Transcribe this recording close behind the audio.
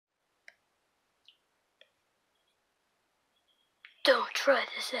Don't try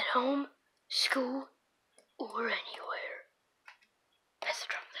this at home, school, or anywhere. That's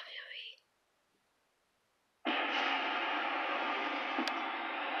from WWE.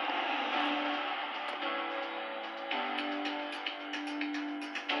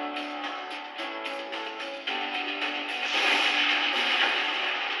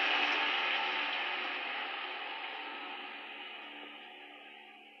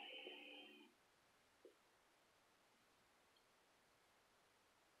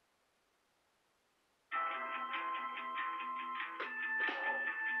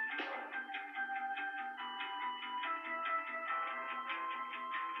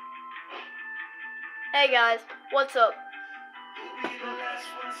 Hey guys, what's up?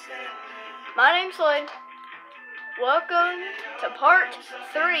 My name's Lloyd. Welcome to part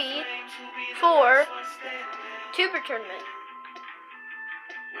 3 for Tuber Tournament.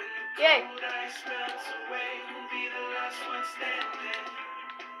 Yay.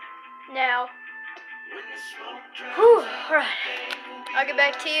 Now, alright, I'll get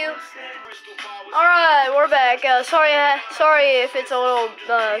back to you. Alright, we're back. Sorry if it's a little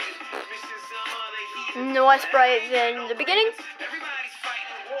less bright than the beginning.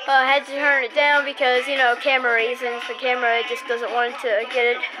 I had to turn it down because, camera reasons. The camera just doesn't want to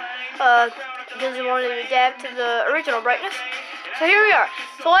get it, doesn't want to adapt to the original brightness. So here we are.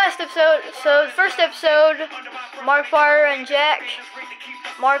 So the first episode, Markiplier and Jack,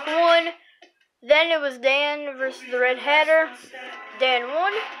 Mark won. Then it was Dan versus the Red Hatter. Dan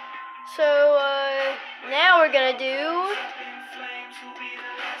won. So, now we're gonna do,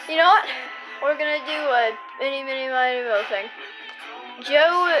 you know what? We're gonna do a mini thing.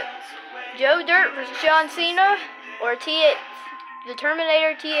 Joe Dirt versus John Cena, or the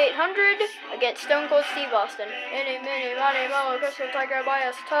Terminator T800 against Stone Cold Steve Austin. Any, mini, money, mo, crystal tiger by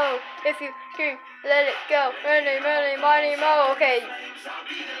his toe. If you scream, let it go. Any, mini, money, mo. Okay.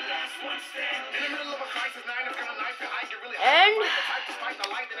 And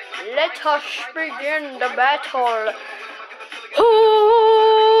let us begin the battle.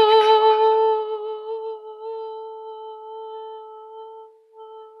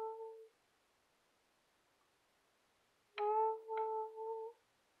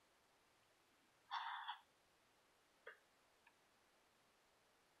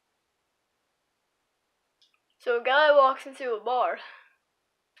 So a guy walks into a bar,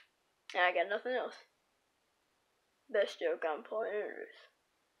 and I got nothing else. Best joke on Planet Earth.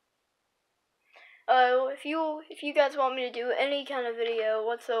 If you guys want me to do any kind of video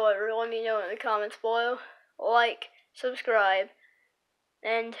whatsoever, let me know in the comments below. Like, subscribe,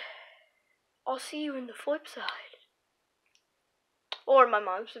 and I'll see you in the flip side. Or my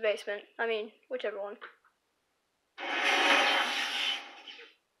mom's basement. I mean, whichever one.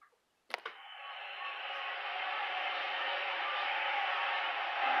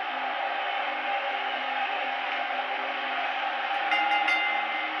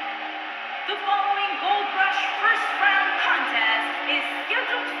 The following Gold Rush first round contest is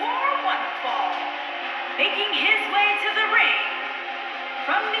scheduled for one fall. Making his way to the ring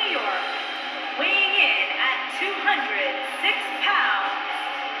from New York, weighing in at 206 pounds,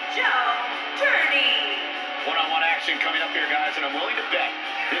 Joe Dirty. One-on-one action coming up here, guys, and I'm willing to bet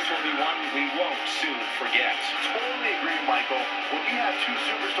this will be one we won't soon forget. Totally agree, Michael. When you have two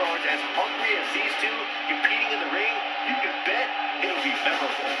superstars as hungry as these two competing in the ring, you can bet it'll be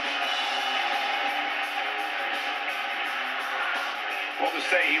memorable. Well, to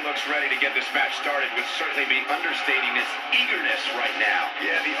say he looks ready to get this match started would certainly be understating his eagerness right now.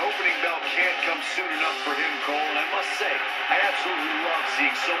 Yeah, the opening bell can't come soon enough for him, Cole, and I must say, I absolutely love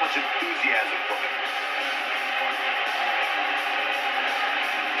seeing so much enthusiasm from him.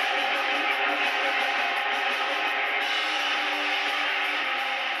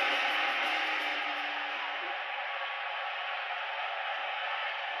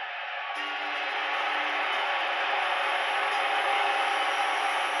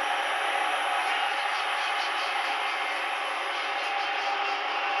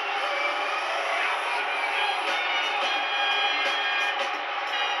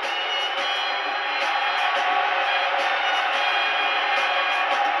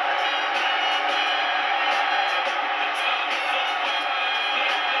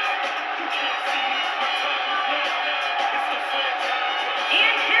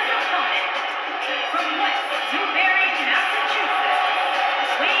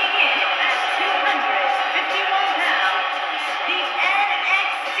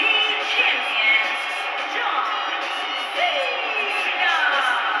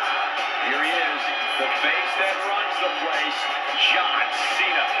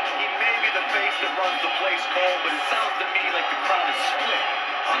 that runs the place, Cole, but it sounds to me like the crowd is split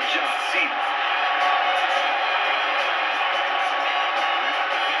on John Cena.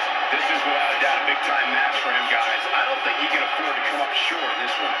 This is without a doubt a big-time match for him, guys. I don't think he can afford to come up short in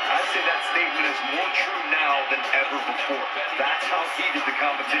this one. I'd say that statement is more true now than ever before. That's how heated the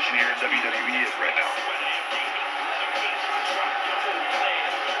competition here in WWE is right now.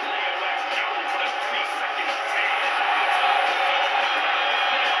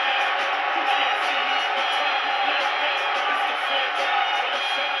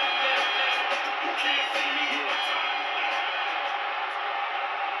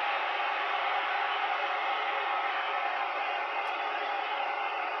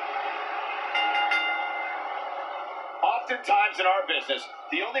 Oftentimes in our business,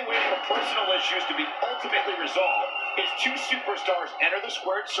 the only way for personal issues to be ultimately resolved is two superstars enter the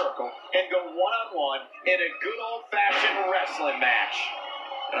squared circle and go one-on-one in a good old-fashioned wrestling match.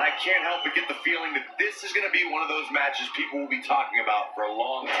 And I can't help but get the feeling that this is going to be one of those matches people will be talking about for a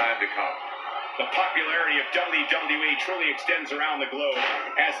long time to come. The popularity of WWE truly extends around the globe,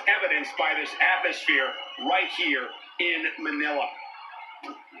 as evidenced by this atmosphere right here in Manila.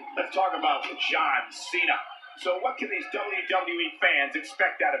 Let's talk about John Cena. So what can these WWE fans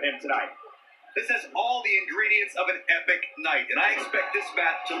expect out of him tonight? This has all the ingredients of an epic night, and I expect this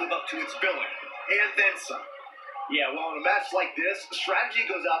match to live up to its billing, and then some. Yeah, well, in a match like this, strategy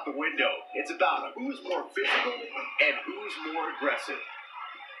goes out the window. It's about who's more physical and who's more aggressive.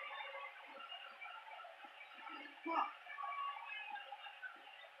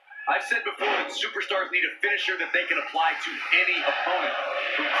 I've said before that superstars need a finisher that they can apply to any opponent.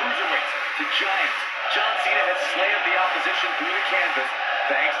 From cruiserweights to giants, John Cena has slammed the opposition through the canvas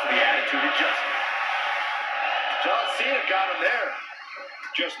thanks to the attitude adjustment. John Cena got him there,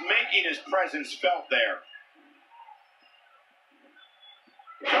 just making his presence felt there.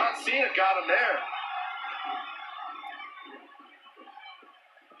 John Cena got him there.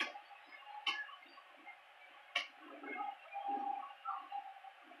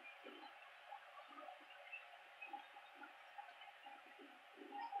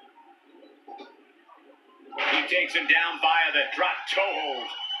 He takes him down via the drop toe hold.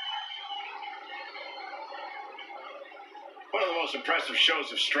 One of the most impressive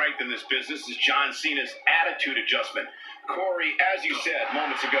shows of strength in this business is John Cena's attitude adjustment. Corey, as you said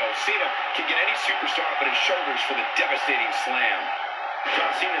moments ago, Cena can get any superstar up on his shoulders for the devastating slam.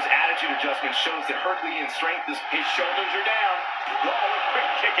 John Cena's attitude adjustment shows that Herculean strength is his shoulders are down. Oh, a quick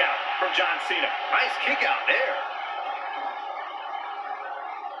kick out from John Cena. Nice kick out there.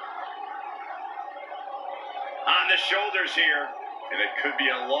 On the shoulders here, and it could be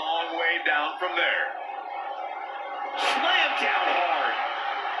a long way down from there. Slam down hard.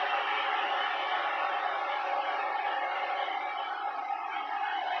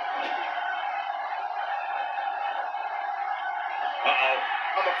 Uh-oh.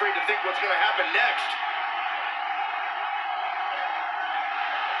 I'm afraid to think what's going to happen next.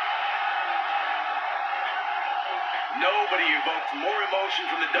 Nobody evokes more emotion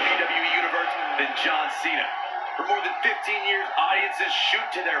from the WWE Universe than John Cena. For more than 15 years, audiences shoot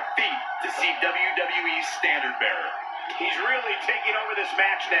to their feet to see WWE's standard bearer. He's really taking over this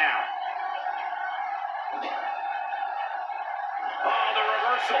match now. Oh, the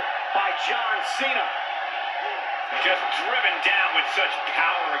reversal by John Cena. Just driven down with such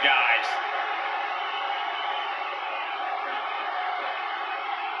power, guys.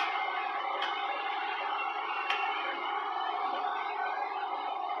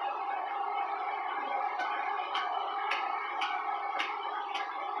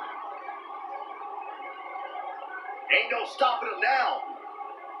 Ain't no stopping him now.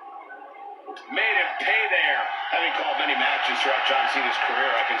 Made him pay there. Having called many matches throughout John Cena's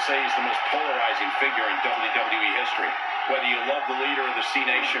career, I can say he's the most polarizing figure in WWE history. Whether you love the leader of the C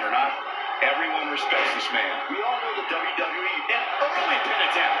Nation or not, everyone respects this man. We all know the WWE An early pin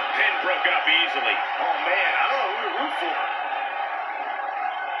attempt. Pin broken up easily. Oh, man, I don't know who to root for.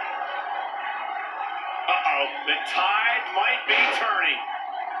 Uh-oh, the tide might be turning.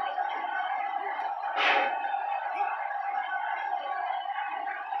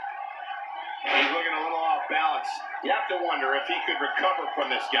 He's looking a little off balance. You have to wonder if he could recover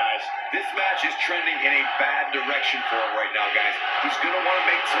from this, guys. This match is trending in a bad direction for him right now, guys. He's going to want to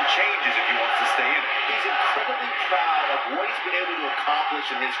make some changes if he wants to stay in it. He's incredibly proud of what he's been able to accomplish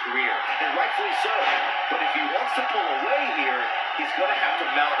in his career, and rightfully so. But if he wants to pull away here, he's going to have to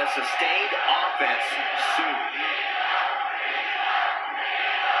mount a sustained offense soon.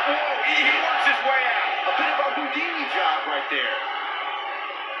 Whoa, he works his way out. A bit of a Houdini job right there.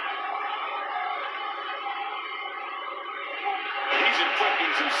 He's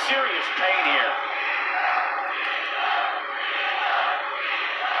inflicting some serious pain here.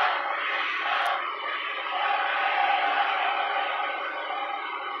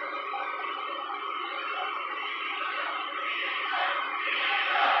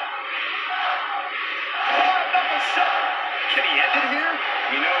 shove. Can he end it here?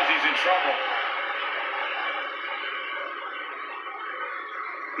 He knows he's in trouble.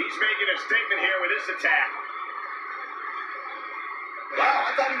 He's making a statement here with this attack. Wow,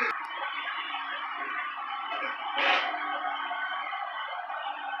 I thought he was...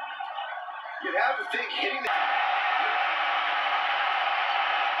 You'd have to think hitting the...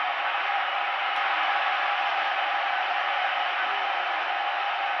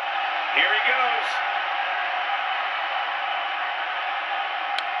 Here he goes.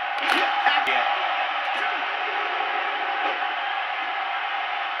 Again.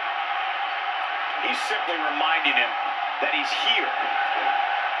 He's simply reminding him that he's here.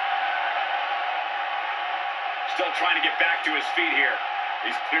 Still trying to get back to his feet here.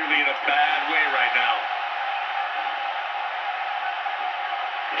 He's clearly in a bad way right now.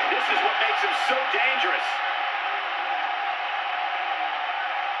 This is what makes him so dangerous.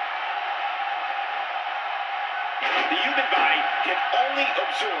 The human body can only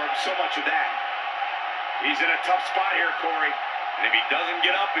absorb so much of that. He's in a tough spot here, Corey. And if he doesn't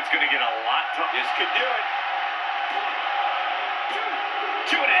get up, it's going to get a lot tougher. This could do it.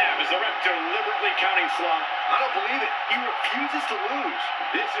 2.5 is the ref deliberately counting slump. I don't believe it. He refuses to lose.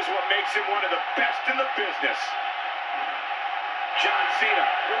 This is what makes him one of the best in the business. John Cena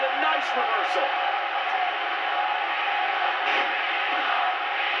with a nice reversal.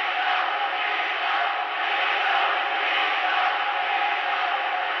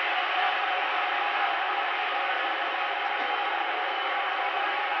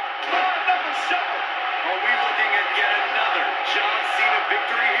 Are we looking at yet another John Cena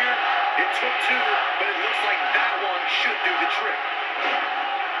victory here? It took 2, but it looks like that one should do the trick.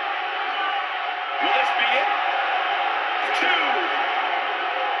 Will this be it? 2.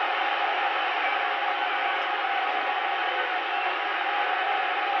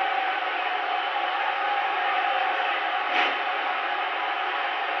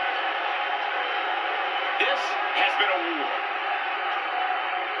 This has been a war.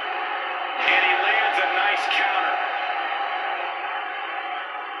 And he lands a nice counter.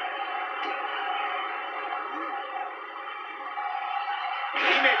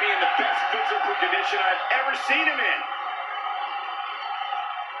 He may be in the best physical condition I've ever seen him in.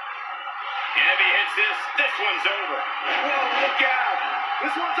 And if he hits this one's over. Whoa, look out.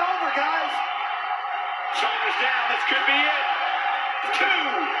 This one's over, guys. Shoulders down, this could be it. 2.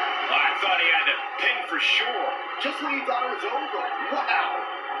 Oh, I thought he had the pin for sure. Just when you thought it was over. Wow.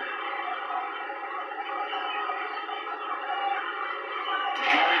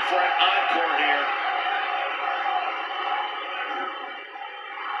 Going for an encore here.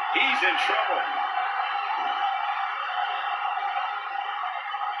 He's in trouble.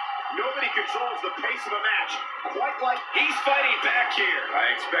 Nobody controls the pace of a match quite like he's fighting back here.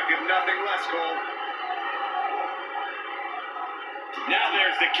 I expected nothing less, Cole. Now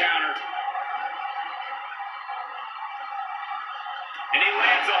there's the counter. And he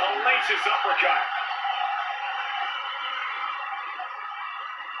lands a hellacious uppercut.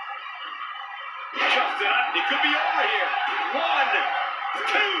 Just enough. It could be over here. 1,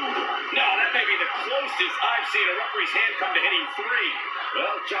 2. No, that may be the closest I've seen a referee's hand come to hitting 3.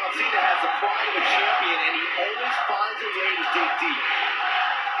 Well, John Cena has the pride of a champion, and he always finds a way to dig deep.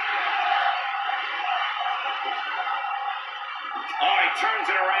 Oh, he turns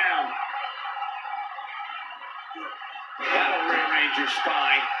it around. That'll rearrange your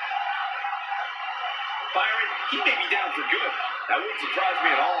spine. Byron, he may be down for good. That wouldn't surprise me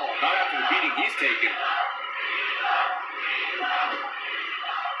at all, not after the beating he's taken.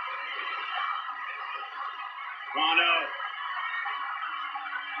 Oh, no.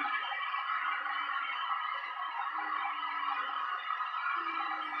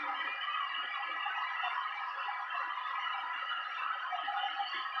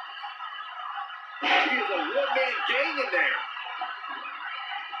 He is a one-man gang in there.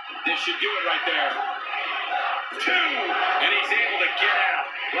 This should do it right there. 2, and he's able to get out.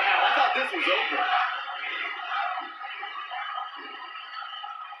 Wow, I thought this was over.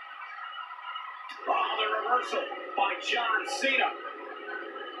 Oh, the reversal by John Cena.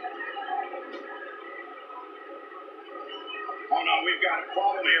 Oh, no, we've got a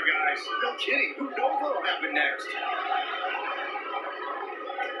problem here, guys. No kidding. Who knows what'll happen next?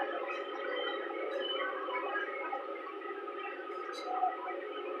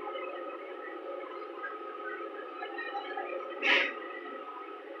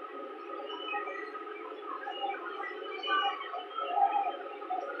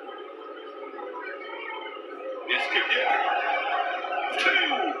 This could do it. 2,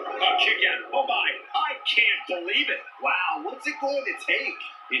 a kick out. Oh, my. I can't believe it. Wow, what's it going to take?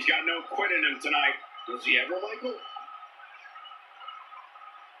 He's got no quit in him tonight. Does he ever, Michael?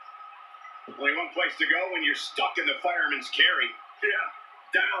 Only one place to go when you're stuck in the fireman's carry.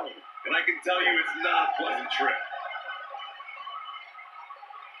 Yeah, down. And I can tell you it's not a pleasant trip.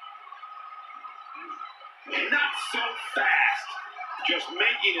 Not so fast. Just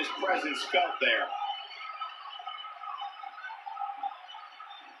making his presence felt there.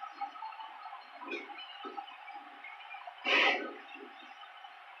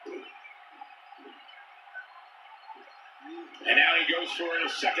 And now he goes for it a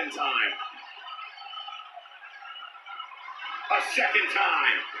second time. A second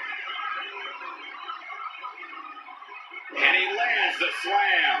time. And he lands the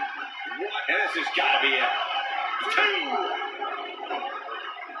slam. What? And this has got to be it. 2.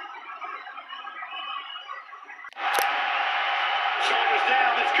 Shoulders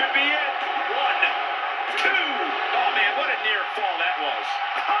down. This could be it. 1, 2. Oh, man, what a near fall that was.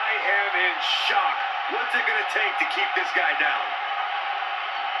 I am in shock. What's it going to take to keep this guy down?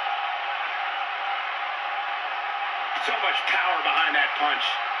 So much power behind that punch.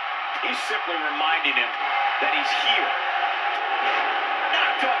 He's simply reminding him that he's here.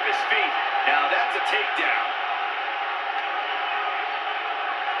 Knocked off his feet. Now that's a takedown.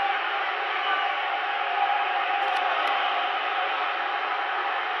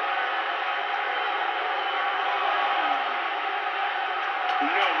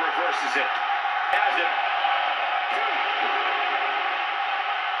 No, reverses it. Has it.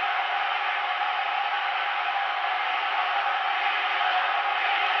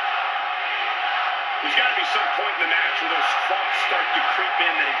 There's got to be some point in the match where those thoughts start to creep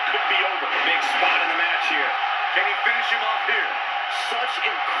in that it could be over. Big spot in the match here. Can he finish him off here? Such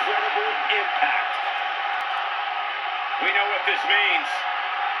incredible impact. We know what this means.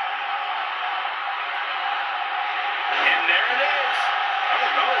 And there it is. I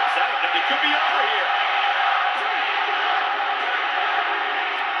don't know. It could be over here.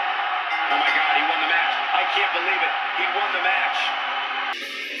 Oh my God, he won the match. I can't believe it. He won the match.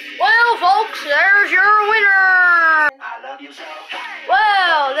 Well, folks, there's your winner.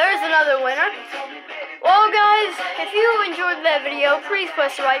 Well, there's another winner. Well, guys, if you enjoyed that video, please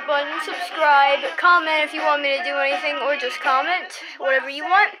press the like button, subscribe, comment if you want me to do anything, or just comment, whatever you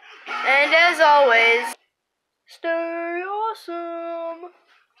want. And as always, stay awesome.